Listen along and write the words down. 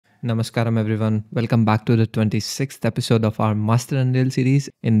Namaskaram everyone. Welcome back to the 26th episode of our Master Unreal series.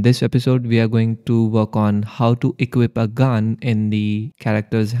 In this episode, we are going to work on how to equip a gun in the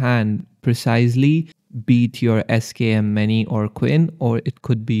character's hand precisely, be it your SKM Manny or Quinn, or it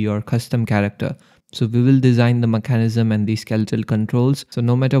could be your custom character. So we will design the mechanism and the skeletal controls. So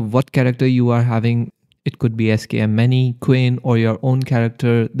no matter what character you are having, it could be SKM Manny, Quinn, or your own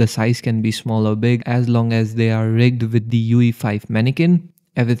character, the size can be small or big as long as they are rigged with the UE5 mannequin.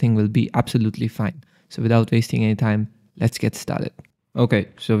 Everything will be absolutely fine. So without wasting any time, let's get started. Okay,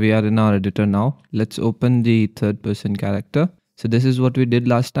 so we are in our editor now. Let's open the third person character. So this is what we did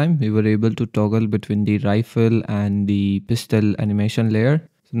last time. We were able to toggle between the rifle and the pistol animation layer.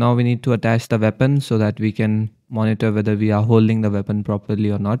 So now we need to attach the weapon so that we can monitor whether we are holding the weapon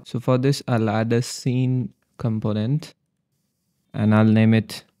properly or not. So for this, I'll add a scene component and I'll name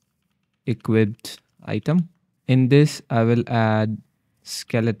it equipped item. In this, I will add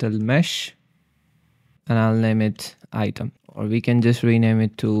skeletal mesh and I'll name it item, or we can just rename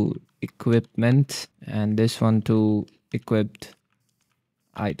it to equipment and this one to equipped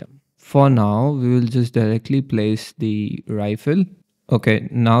item. For now, we will just directly place the rifle. Okay,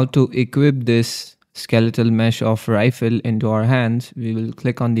 now to equip this skeletal mesh of rifle into our hands, we will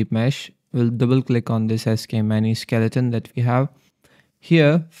click on the mesh. We'll double click on this SK Manny skeleton that we have.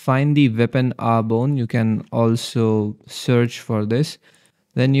 Here, find the weapon R bone. You can also search for this.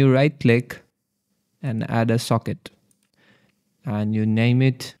 Then you right click and add a socket and you name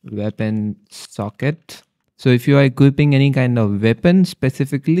it weapon socket. So if you are equipping any kind of weapon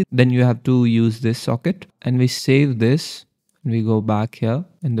specifically, then you have to use this socket, and we save this. We go back here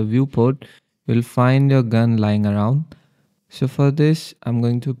in the viewport, you'll find your gun lying around. So for this, I'm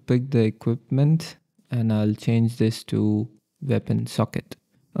going to pick the equipment and I'll change this to weapon socket.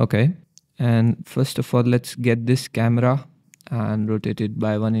 Okay, and first of all, let's get this camera and rotate it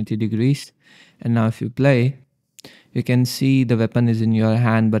by 180 degrees. And now if you play, you can see the weapon is in your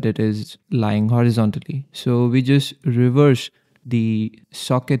hand, but it is lying horizontally. So we just reverse the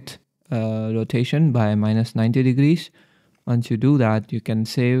socket rotation by -90 degrees. Once you do that, you can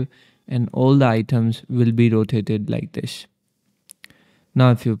save and all the items will be rotated like this.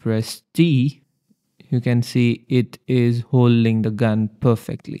 Now if you press T, you can see it is holding the gun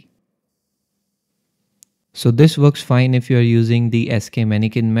perfectly. So this works fine if you're using the SK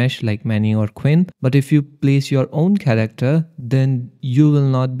mannequin mesh like Manny or Quinn. But if you place your own character, then you will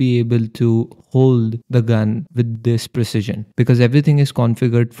not be able to hold the gun with this precision because everything is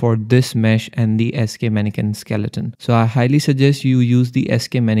configured for this mesh and the SK mannequin skeleton. So I highly suggest you use the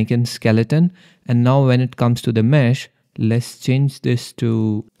SK mannequin skeleton. And now when it comes to the mesh, let's change this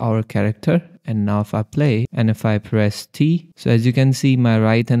to our character. And now if I play and if I press T, so as you can see, my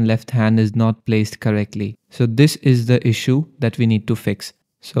right and left hand is not placed correctly. So this is the issue that we need to fix.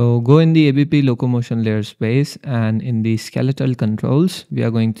 So go in the ABP locomotion layer space and in the skeletal controls, we are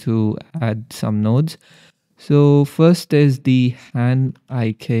going to add some nodes. So first is the hand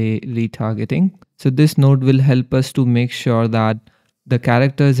IK retargeting. So this node will help us to make sure that the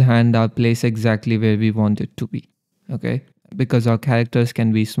character's hand are placed exactly where we want it to be. Okay, because our characters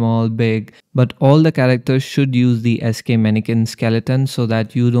can be small, big, but all the characters should use the SK mannequin skeleton so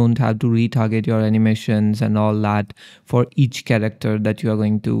that you don't have to retarget your animations and all that for each character that you are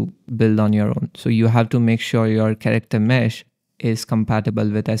going to build on your own. So you have to make sure your character mesh is compatible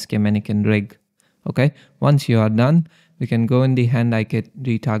with SK mannequin rig. Okay, once you are done, we can go in the hand IK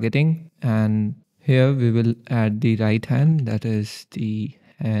retargeting and here we will add the right hand, that is the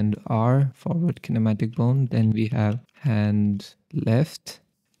hand R, forward kinematic bone. Then we have hand left.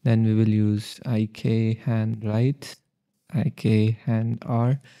 Then we will use IK hand right, IK hand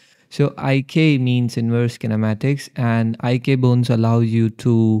R. So IK means inverse kinematics, and IK bones allow you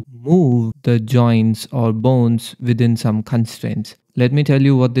to move the joints or bones within some constraints. Let me tell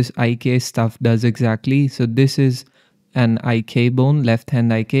you what this IK stuff does exactly. So this is an IK bone, left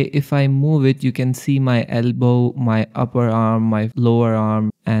hand IK. If I move it, you can see my elbow, my upper arm, my lower arm,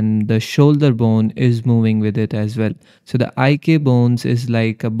 and the shoulder bone is moving with it as well. So the IK bones is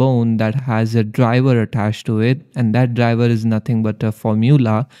like a bone that has a driver attached to it, and that driver is nothing but a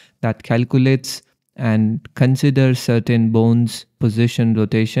formula that calculates and considers certain bones position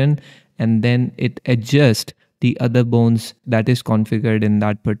rotation, and then it adjusts the other bones that is configured in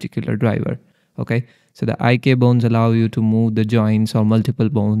that particular driver. Okay, so the IK bones allow you to move the joints or multiple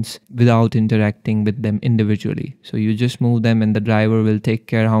bones without interacting with them individually. So you just move them and the driver will take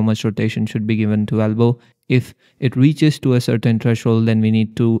care how much rotation should be given to elbow. If it reaches to a certain threshold, then we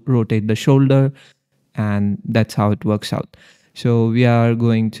need to rotate the shoulder, and that's how it works out. So we are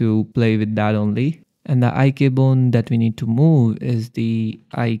going to play with that only. And the IK bone that we need to move is the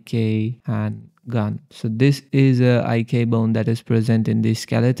IK handgun. So this is a IK bone that is present in the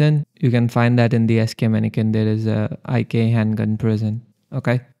skeleton. You can find that in the SK mannequin. There is a IK handgun present.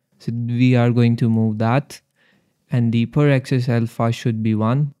 Okay. So we are going to move that, and the per axis alpha should be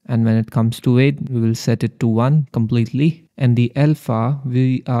 1, and when it comes to weight we will set it to 1 completely, and the alpha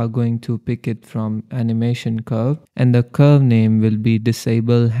we are going to pick it from animation curve, and the curve name will be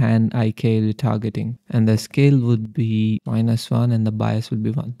disable hand IK retargeting, and the scale would be -1 and the bias will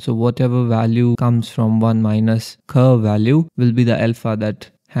be 1. So whatever value comes from 1 minus curve value will be the alpha that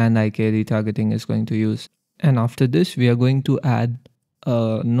hand IK retargeting is going to use. And after this we are going to add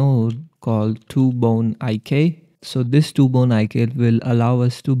a node called 2-bone IK. So this 2-bone IK will allow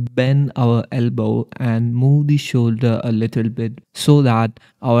us to bend our elbow and move the shoulder a little bit so that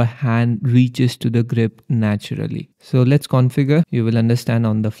our hand reaches to the grip naturally. So let's configure. You will understand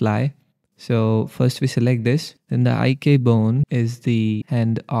on the fly. So first we select this, then the IK bone is the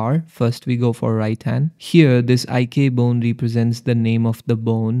hand R. First we go for right hand. Here this IK bone represents the name of the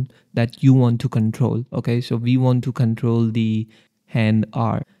bone that you want to control. Okay, so we want to control the hand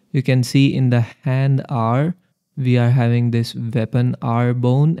R. You can see in the hand R we are having this weapon R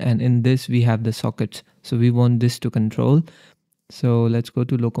bone, and in this we have the sockets. So we want this to control. So let's go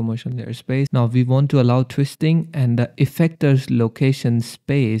to locomotion layer space. Now we want to allow twisting, and the effector's location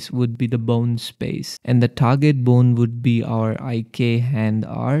space would be the bone space, and the target bone would be our IK hand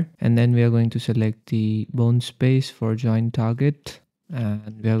R. And then we are going to select the bone space for joint target,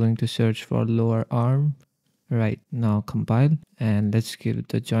 and we are going to search for lower arm. Right, now compile, and let's give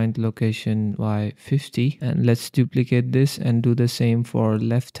the joint location y50, and let's duplicate this and do the same for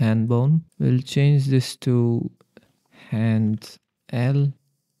left hand bone. We'll change this to hand L,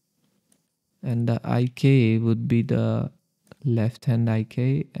 and the IK would be the left hand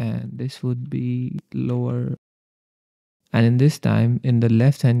IK, and this would be lower. And in this time, in the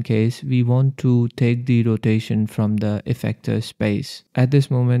left hand case, we want to take the rotation from the effector space. At this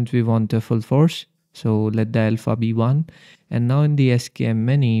moment we want a full force, so let the alpha be 1. And now in the SKM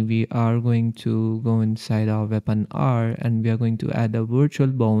Manny, we are going to go inside our weapon R, and we are going to add a virtual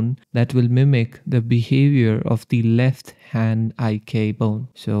bone that will mimic the behavior of the left hand IK bone.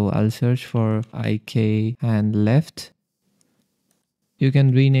 So I'll search for IK hand left. You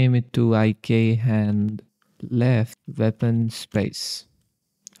can rename it to IK hand left weapon space.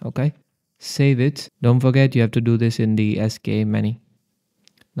 Okay, save it. Don't forget you have to do this in the SK Manny.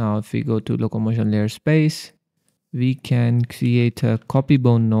 Now if we go to locomotion layer space, we can create a copy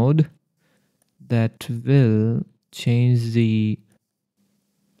bone node that will change the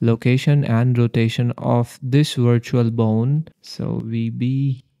location and rotation of this virtual bone. So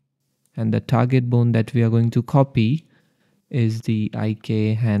VB, and the target bone that we are going to copy is the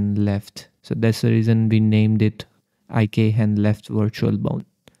IK hand left. So that's the reason we named it IK hand left virtual bone.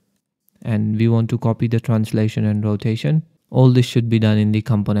 And we want to copy the translation and rotation. All this should be done in the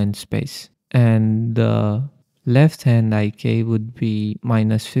component space. And the left hand IK would be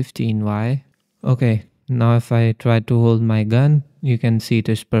 -15y. Okay, now if I try to hold my gun, you can see it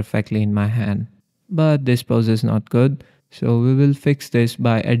is perfectly in my hand. But this pose is not good. So we will fix this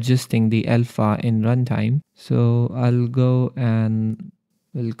by adjusting the alpha in runtime. So I'll go and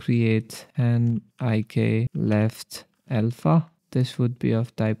we'll create hand IK left alpha. This would be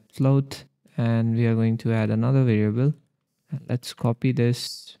of type float, and we are going to add another variable. Let's copy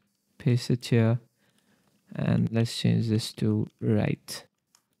this, paste it here, and let's change this to right.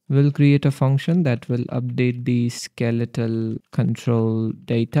 We'll create a function that will update the skeletal control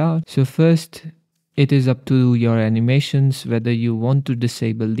data. So first, it is up to your animations whether you want to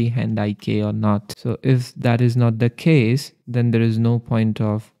disable the hand IK or not. So if that is not the case, then there is no point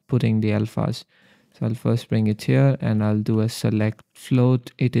of putting the alphas. So I'll first bring it here, and I'll do a select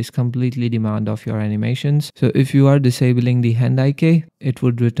float. It is completely demand of your animations. So if you are disabling the hand IK, it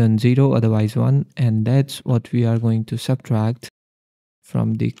would return 0, otherwise 1, and that's what we are going to subtract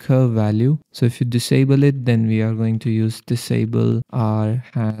from the curve value. So if you disable it, then we are going to use disable our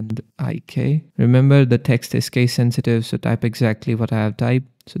hand IK. Remember, the text is case sensitive, so type exactly what I have typed.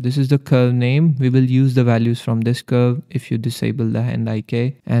 So this is the curve name. We will use the values from this curve if you disable the hand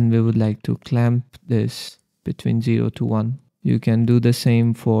IK, and we would like to clamp this between 0 to 1. You can do the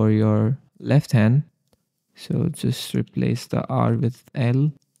same for your left hand. So just replace the R with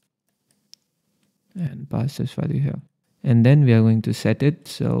L and pass this value here. And then we are going to set it.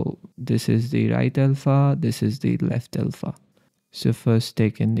 So this is the right alpha, this is the left alpha. So first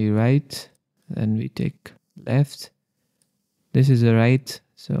take in the right, then we take left. This is the right,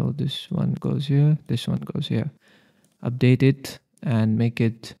 so this one goes here, this one goes here. Update it and make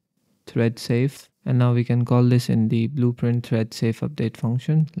it thread safe. And now we can call this in the blueprint thread safe update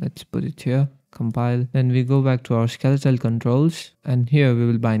function. Let's put it here, compile. Then we go back to our skeletal controls, and here we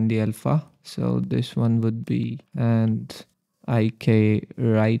will bind the alpha. So this one would be and IK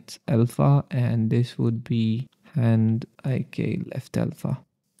right alpha, and this would be and IK left alpha.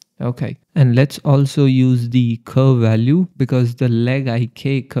 Okay, and let's also use the curve value, because the leg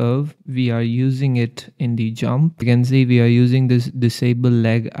IK curve, we are using it in the jump. You can see we are using this disable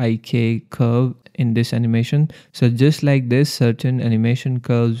leg IK curve in this animation. So just like this, certain animation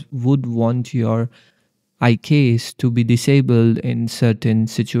curves would want your IKs to be disabled in certain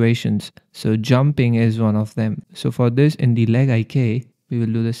situations. So jumping is one of them. So for this, in the leg IK, we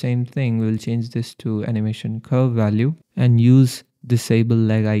will do the same thing. We will change this to animation curve value and use disable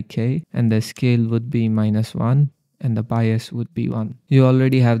leg IK, and the scale would be -1 and the bias would be 1. You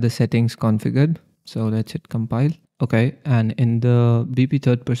already have the settings configured. So let's hit compile. Okay, and in the BP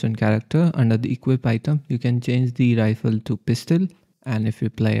third person character, under the equip item, you can change the rifle to pistol. And if we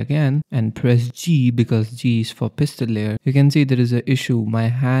play again and press G, because G is for pistol layer, you can see there is an issue. My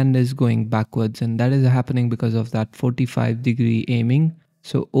hand is going backwards, and that is happening because of that 45-degree aiming.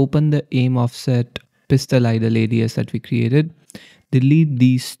 So open the aim offset pistol idle ADS that we created. Delete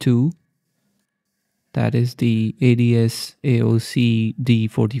these two. That is the ADS AOC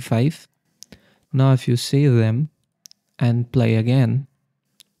D45. Now if you save them and play again,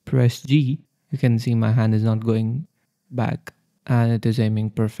 press G, you can see my hand is not going back and it is aiming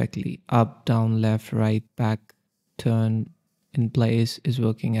perfectly. Up, down, left, right, back, turn in place is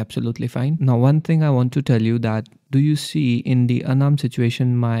working absolutely fine. Now one thing I want to tell you, that do you see in the unarmed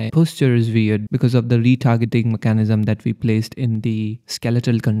situation my posture is weird because of the retargeting mechanism that we placed in the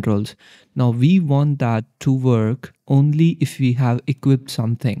skeletal controls. Now we want that to work only if we have equipped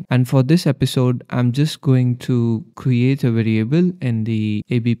something, and for this episode I'm just going to create a variable in the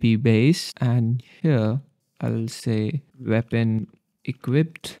ABP base, and here I'll say weapon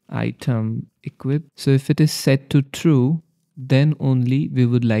equipped, item equipped. So if it is set to true, then only we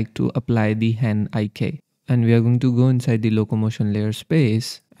would like to apply the hen IK. And we are going to go inside the locomotion layer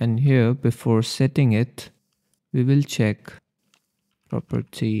space, and here before setting it, we will check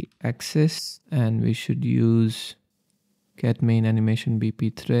property access, and we should use get main animation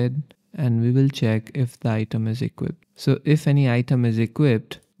BP thread, and we will check if the item is equipped. So if any item is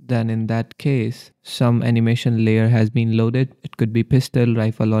equipped, then in that case some animation layer has been loaded. It could be pistol,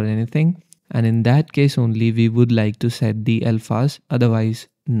 rifle or anything, and in that case only we would like to set the alphas, otherwise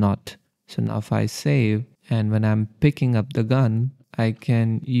not. So now if I save, and when I'm picking up the gun, I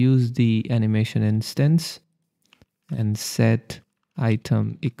can use the animation instance and set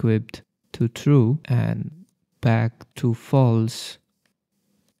item equipped to true and back to false,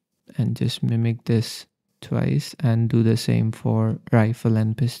 and just mimic this twice and do the same for rifle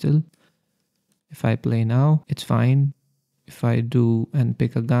and pistol. If I play now, it's fine. If I do and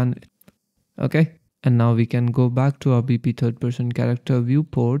pick a gun, okay. And now we can go back to our BP third person character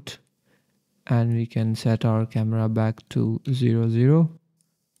viewport, and we can set our camera back to 0, 0.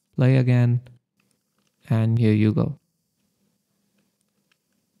 Play again, and here you go.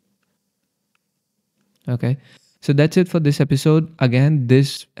 Okay, so that's it for this episode. Again,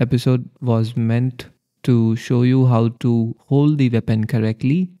 this episode was meant to show you how to hold the weapon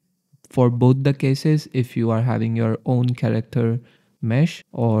correctly for both the cases, if you are having your own character mesh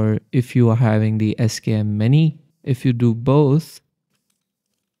or if you are having the SKM Manny. If you do both,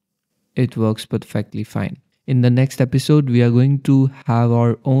 it works perfectly fine. In the next episode, we are going to have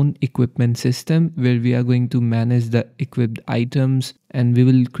our own equipment system where we are going to manage the equipped items, and we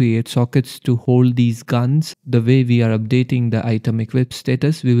will create sockets to hold these guns. The way we are updating the item equipped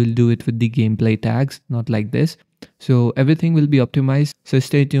status, we will do it with the gameplay tags, not like this. So everything will be optimized. So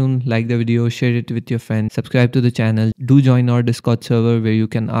stay tuned, like the video, share it with your friends, subscribe to the channel, do join our Discord server where you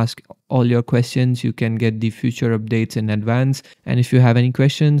can ask all your questions. You can get the future updates in advance. And if you have any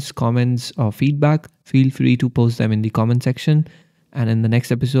questions, comments or feedback, feel free to post them in the comment section. And in the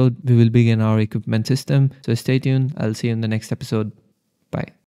next episode, we will begin our equipment system. So stay tuned. I'll see you in the next episode. Bye.